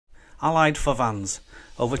Allied for Vans,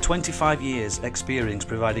 over 25 years experience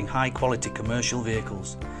providing high quality commercial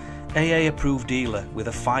vehicles. AA approved dealer with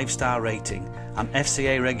a 5-star rating and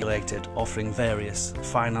FCA regulated, offering various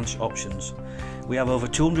finance options. We have over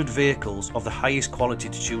 200 vehicles of the highest quality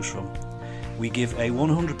to choose from. We give a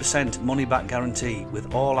 100% money back guarantee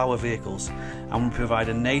with all our vehicles, and we provide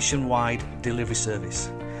a nationwide delivery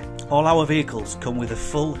service. All our vehicles come with a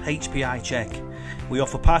full HPI check. We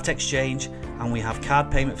offer part exchange and we have card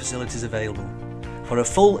payment facilities available. For a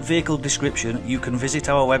full vehicle description, you can visit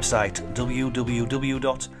our website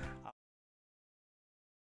www.alliedforvans.co.uk.